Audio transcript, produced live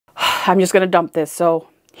I'm just gonna dump this. So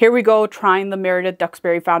here we go, trying the Meredith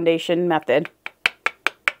Duxbury foundation method.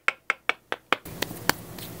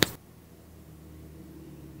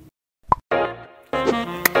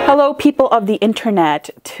 Hello people of the internet.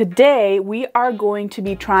 Today we are going to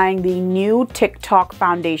be trying the new TikTok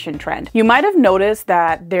foundation trend. You might have noticed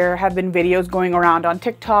that there have been videos going around on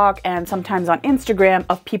TikTok and sometimes on Instagram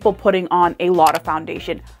of people putting on a lot of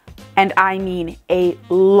foundation. And I mean a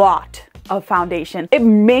lot of foundation. It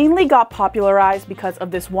mainly got popularized because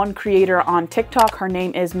of this one creator on TikTok. Her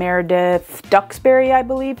name is Meredith Duxbury, I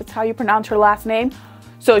believe it's how you pronounce her last name.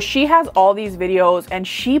 So she has all these videos and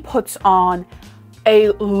she puts on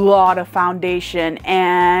a lot of foundation,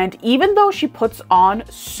 and even though she puts on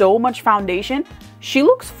so much foundation, she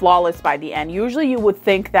looks flawless by the end. Usually you would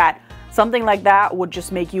think that something like that would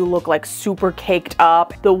just make you look like super caked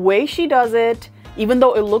up. The way she does it, even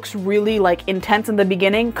though it looks really like intense in the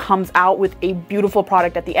beginning, comes out with a beautiful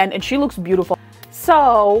product at the end, and she looks beautiful.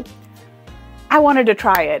 So I wanted to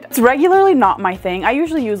try it. It's regularly not my thing. I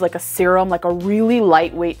usually use like a serum, like a really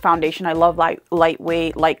lightweight foundation. I love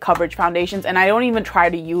lightweight, light coverage foundations, and I don't even try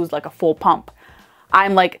to use like a full pump.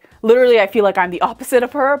 I'm like, literally, I feel like I'm the opposite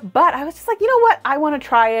of her, but I was just like, you know what? I want to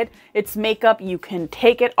try it. It's makeup. You can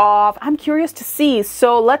take it off. I'm curious to see.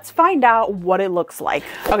 So let's find out what it looks like.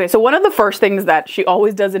 Okay, so one of the first things that she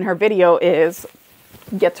always does in her video is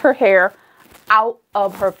gets her hair out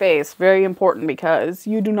of her face. Very important because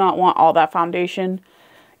you do not want all that foundation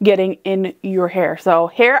getting in your hair. So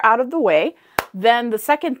hair out of the way. Then the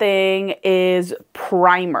second thing is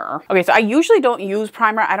primer. Okay, so I usually don't use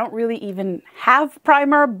primer. I don't really even have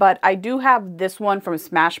primer, but I do have this one from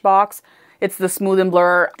Smashbox. It's the Smooth and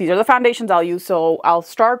Blur. These are the foundations I'll use. So I'll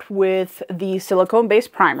start with the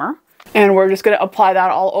silicone-based primer. And we're just going to apply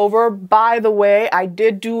that all over. By the way, I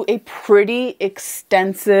did do a pretty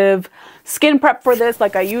extensive skin prep for this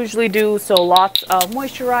like I usually do. So lots of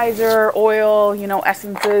moisturizer, oil, you know,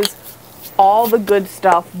 essences, all the good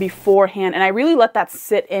stuff beforehand. And I really let that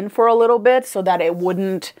sit in for a little bit so that it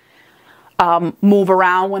wouldn't move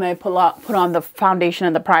around when I put on the foundation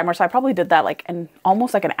and the primer. So I probably did that like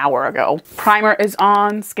almost like an hour ago. Primer is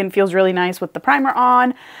on. Skin feels really nice with the primer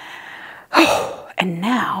on. And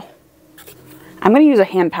now I'm going to use a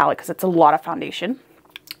hand palette because it's a lot of foundation.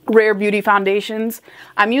 Rare Beauty foundations.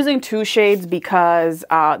 I'm using 2 shades because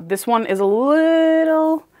this one is a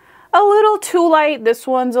little too light. This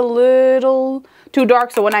one's a little too dark.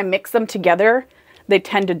 So when I mix them together, they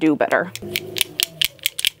tend to do better.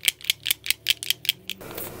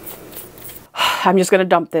 I'm just going to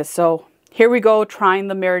dump this. So here we go, trying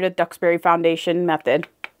the Meredith Duxbury foundation method.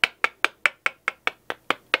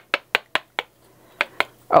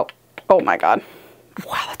 Oh my God.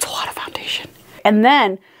 Wow, that's a lot of foundation. And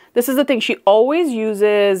then this is the thing, she always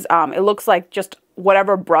uses, it looks like just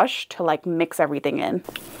whatever brush to like mix everything in.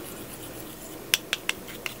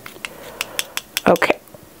 Okay,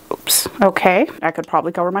 oops, okay. I could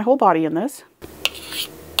probably cover my whole body in this.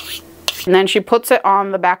 And then she puts it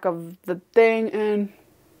on the back of the thing and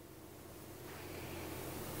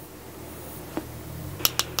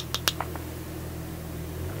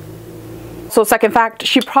so second fact,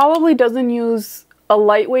 she probably doesn't use a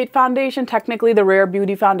lightweight foundation. Technically, the Rare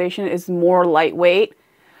Beauty foundation is more lightweight.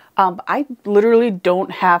 I literally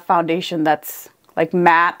don't have foundation that's like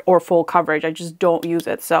matte or full coverage. I just don't use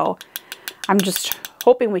it. So I'm just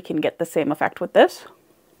hoping we can get the same effect with this.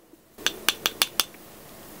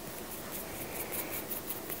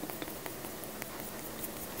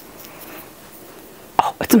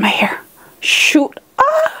 Oh, it's in my hair. Shoot.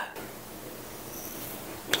 Ah!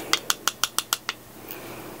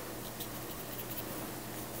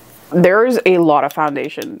 There's a lot of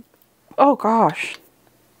foundation. Oh gosh.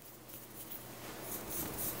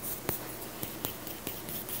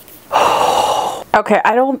 Okay,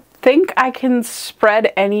 I don't think I can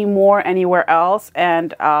spread any more anywhere else,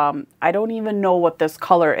 and I don't even know what this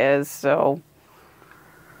color is, so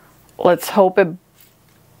let's hope it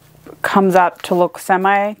comes out to look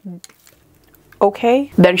semi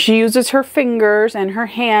okay. Then she uses her fingers and her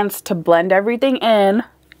hands to blend everything in.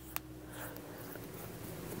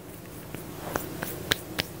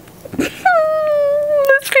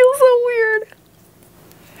 This feels so weird.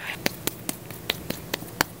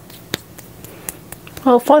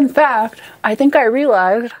 Well, fun fact, I think I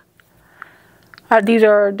realized that these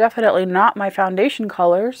are definitely not my foundation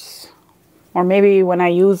colors. Or maybe when I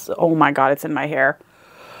use, oh my God, it's in my hair.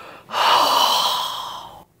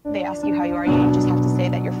 They ask you how you are, you just have to say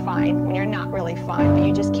that you're fine when you're not really fine, but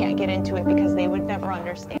you just can't get into it because they would never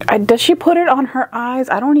understand. Does she put it on her eyes?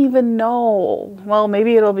 I don't even know. Well,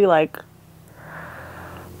 maybe it'll be like,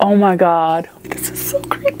 oh my God, this is so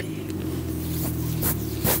creepy.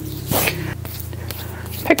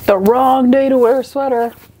 Picked the wrong day to wear a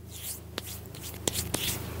sweater.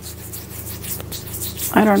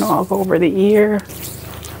 I don't know, I'll go over the ear.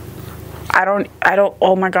 I don't,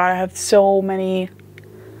 oh my God, I have so many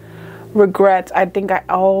regrets. I think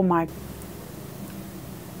oh my.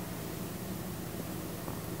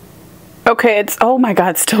 Okay, it's, oh my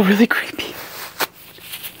God, it's still really creepy.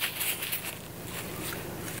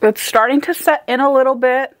 It's starting to set in a little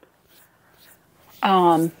bit.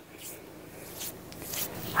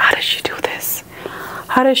 How does she do this?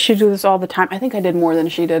 How does she do this all the time? I think I did more than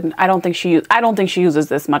she did. I don't think she uses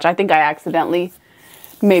this much. I think I accidentally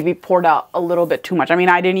maybe poured out a little bit too much. I mean,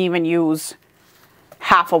 I didn't even use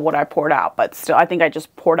half of what I poured out, but still, I think I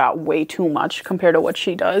just poured out way too much compared to what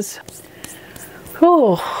she does.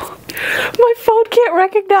 Oh, my phone can't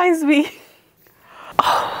recognize me.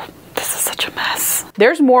 Oh, this is such a mess.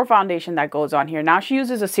 There's more foundation that goes on here. Now she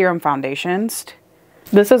uses a serum foundation.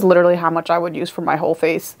 This is literally how much I would use for my whole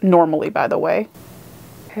face normally, by the way.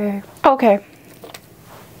 Okay. Okay.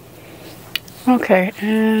 Okay,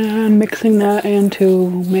 and mixing that into,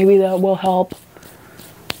 maybe that will help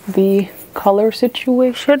the color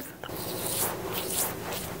situation.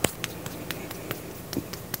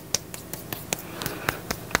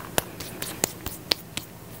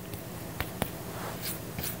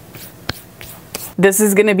 This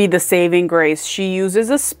is gonna be the saving grace. She uses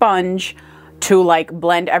a sponge to like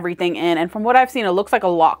blend everything in, and from what I've seen, it looks like a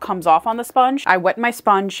lot comes off on the sponge. I wet my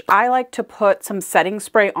sponge. I like to put some setting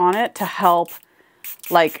spray on it to help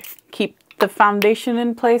like keep the foundation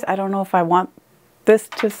in place. I don't know if I want this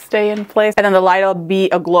to stay in place. And then the light will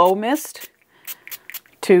be a glow mist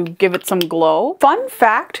to give it some glow. Fun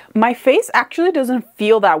fact, my face actually doesn't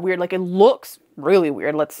feel that weird. Like, it looks really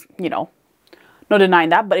weird. Let's, you know, no denying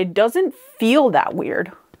that, but it doesn't feel that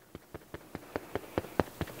weird.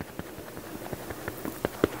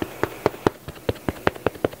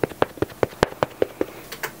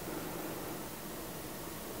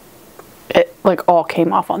 It like all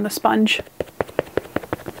came off on the sponge.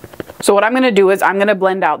 So what I'm gonna do is I'm gonna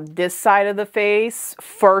blend out this side of the face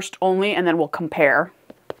first only, and then we'll compare.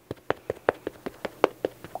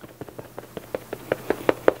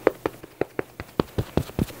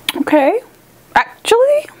 Okay,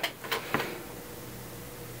 actually,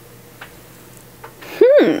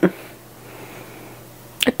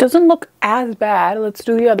 it doesn't look as bad. Let's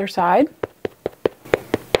do the other side.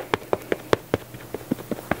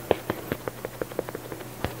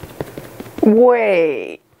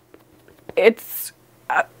 Wait, it's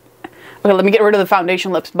okay, let me get rid of the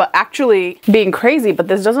foundation lips, but actually being crazy, but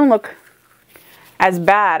this doesn't look as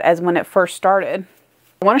bad as when it first started.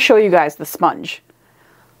 I want to show you guys the sponge.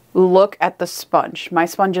 Look at the sponge. My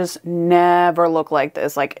sponges never look like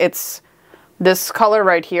this. Like, it's this color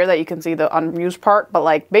right here that you can see the unused part, but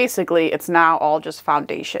like basically it's now all just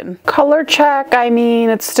foundation. Color check, I mean,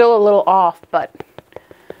 it's still a little off, but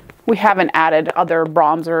we haven't added other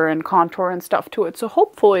bronzer and contour and stuff to it, so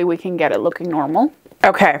hopefully we can get it looking normal.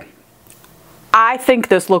 Okay, I think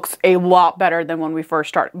this looks a lot better than when we first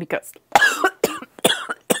started, because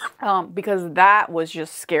because that was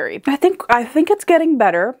just scary. I think it's getting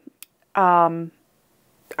better. I'll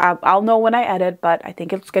know when I edit, but I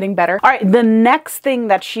think it's getting better. All right, the next thing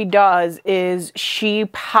that she does is she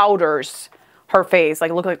powders her face.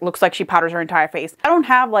 Like, looks like she powders her entire face. I don't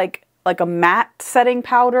have like a matte setting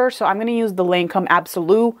powder, so I'm gonna use the Lancome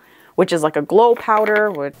Absolute, which is like a glow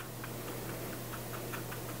powder.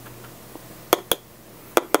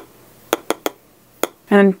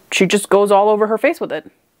 And she just goes all over her face with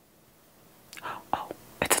it. Oh,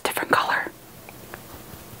 it's a different color.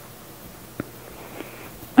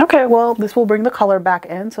 Okay, well, this will bring the color back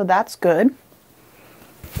in, so that's good.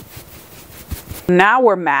 Now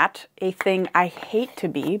we're matte, a thing I hate to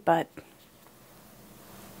be, but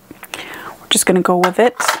we're just gonna go with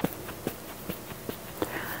it.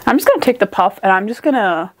 I'm just gonna take the puff and I'm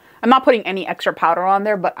not putting any extra powder on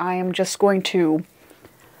there, but I am just going to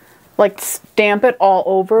like stamp it all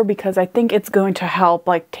over, because I think it's going to help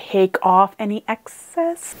like take off any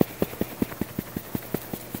excess.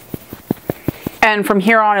 And from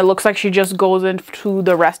here on, it looks like she just goes into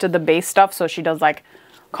the rest of the base stuff. So she does like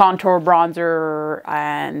contour, bronzer,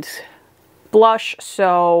 and blush.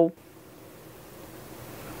 So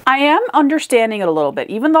I am understanding it a little bit.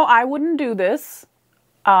 Even though I wouldn't do this,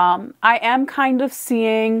 I am kind of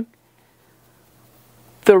seeing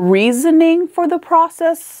the reasoning for the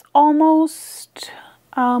process almost.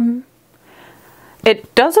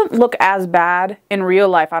 It doesn't look as bad in real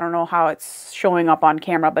life. I don't know how it's showing up on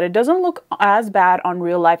camera, but it doesn't look as bad on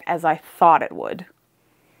real life as I thought it would.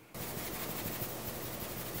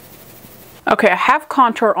 Okay, I have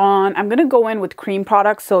contour on. I'm gonna go in with cream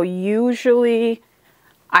products. So usually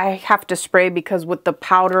I have to spray because with the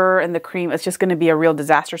powder and the cream, it's just gonna be a real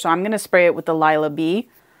disaster. So I'm gonna spray it with the Lila B.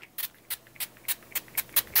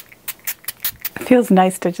 It feels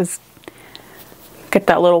nice to just get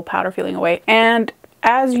that little powder feeling away. And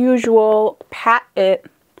as usual, pat it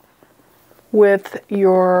with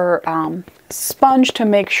your sponge to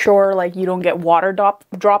make sure like you don't get water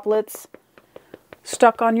droplets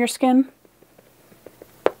stuck on your skin.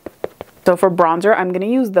 So for bronzer, I'm gonna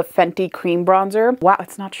use the Fenty Cream Bronzer. Wow,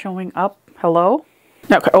 it's not showing up. Hello?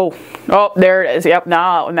 Okay, oh, there it is. Yep,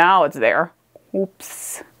 now it's there.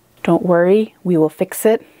 Oops. Don't worry, we will fix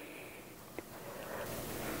it.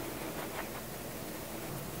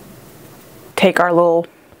 Take our little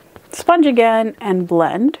sponge again and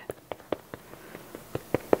blend.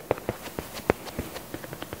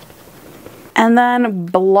 And then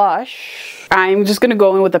blush. I'm just gonna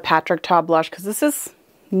go in with the Patrick Ta blush because this is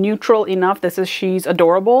neutral enough. This is She's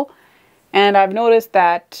Adorable. And I've noticed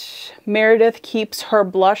that Meredith keeps her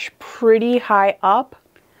blush pretty high up,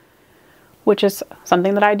 which is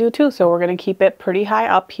something that I do too. So we're gonna keep it pretty high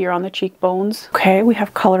up here on the cheekbones. Okay, we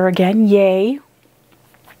have color again, yay.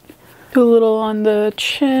 Do a little on the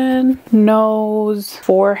chin, nose,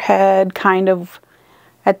 forehead, kind of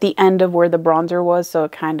at the end of where the bronzer was, so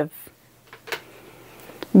it kind of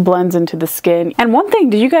blends into the skin. And one thing,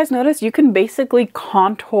 did you guys notice you can basically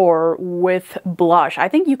contour with blush? I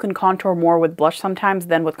think you can contour more with blush sometimes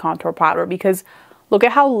than with contour powder because look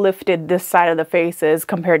at how lifted this side of the face is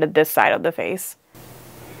compared to this side of the face.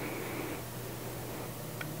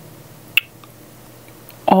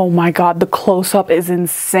 Oh my god, the close-up is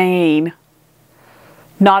insane.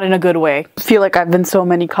 Not in a good way. I feel like I've been so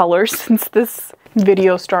many colors since this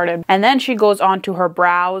video started. And then she goes on to her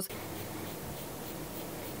brows.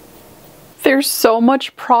 There's so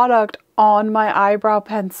much product on my eyebrow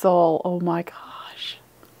pencil. Oh my gosh.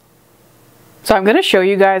 So I'm gonna show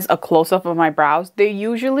you guys a close-up of my brows. They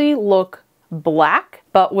usually look black,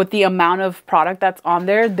 but with the amount of product that's on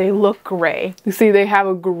there, they look gray. You see, they have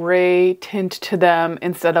a gray tint to them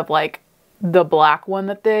instead of like the black one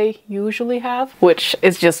that they usually have, which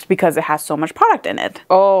is just because it has so much product in it.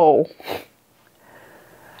 Oh.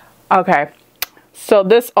 Okay. So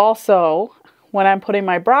this also, when I'm putting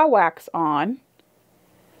my brow wax on,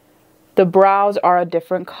 the brows are a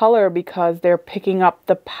different color because they're picking up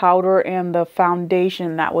the powder and the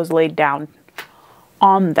foundation that was laid down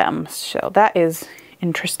on them. So that is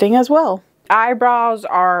interesting as well. Eyebrows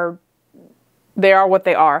are, they are what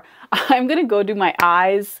they are. I'm gonna go do my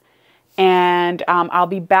eyes and I'll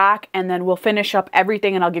be back and then we'll finish up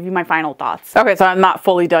everything and I'll give you my final thoughts. Okay, so I'm not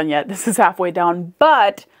fully done yet. This is halfway done,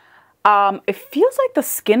 but it feels like the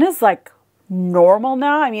skin is like normal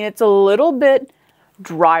now. I mean, it's a little bit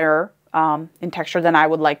drier in texture than I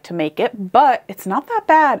would like to make it, but it's not that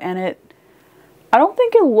bad, and I don't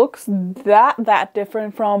think it looks that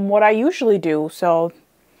different from what I usually do, so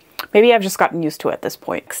maybe I've just gotten used to it at this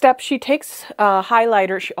point. Next step, she takes a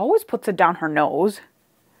highlighter. She always puts it down her nose.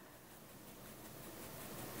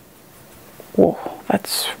 Whoa,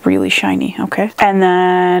 that's really shiny, okay. And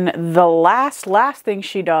then the last thing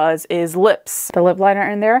she does is lips. The lip liner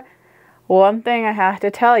in there. One thing I have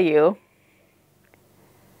to tell you,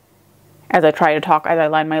 as I try to talk as I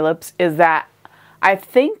line my lips, is that I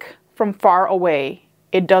think from far away,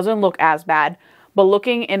 it doesn't look as bad, but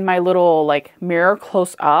looking in my little like mirror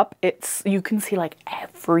close up, you can see like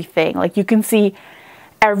everything. Like you can see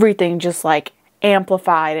everything just like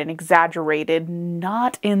amplified and exaggerated,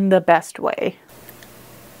 not in the best way.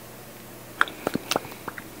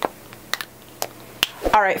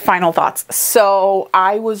 All right, final thoughts. So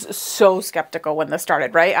I was so skeptical when this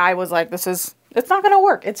started, right? I was like, it's not gonna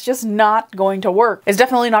work. It's just not going to work. It's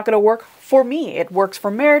definitely not gonna work for me. It works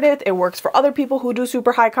for Meredith. It works for other people who do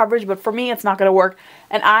super high coverage, but for me, it's not gonna work.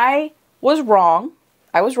 And I was wrong.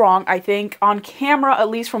 I was wrong. I think on camera, at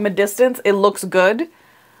least from a distance, it looks good.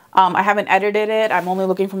 I haven't edited it. I'm only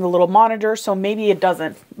looking from the little monitor, so maybe it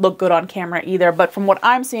doesn't look good on camera either. But from what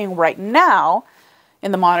I'm seeing right now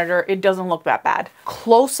in the monitor, it doesn't look that bad.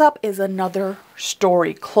 Close-up is another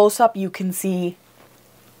story. Close-up, you can see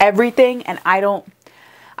everything, and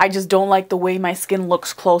I just don't like the way my skin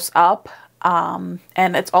looks close up. And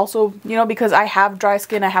it's also, you know, because I have dry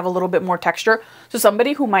skin, I have a little bit more texture. So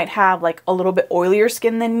somebody who might have like a little bit oilier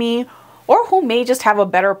skin than me, or who may just have a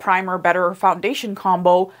better primer, better foundation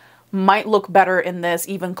combo, might look better in this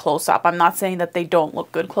even close up. I'm not saying that they don't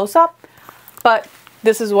look good close up, but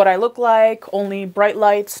this is what I look like. Only bright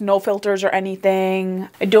lights, no filters or anything.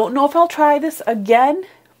 I don't know if I'll try this again,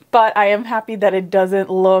 but I am happy that it doesn't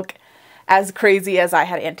look as crazy as I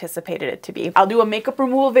had anticipated it to be. I'll do a makeup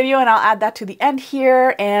removal video and I'll add that to the end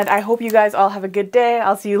here, and I hope you guys all have a good day.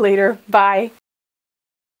 I'll see you later. Bye.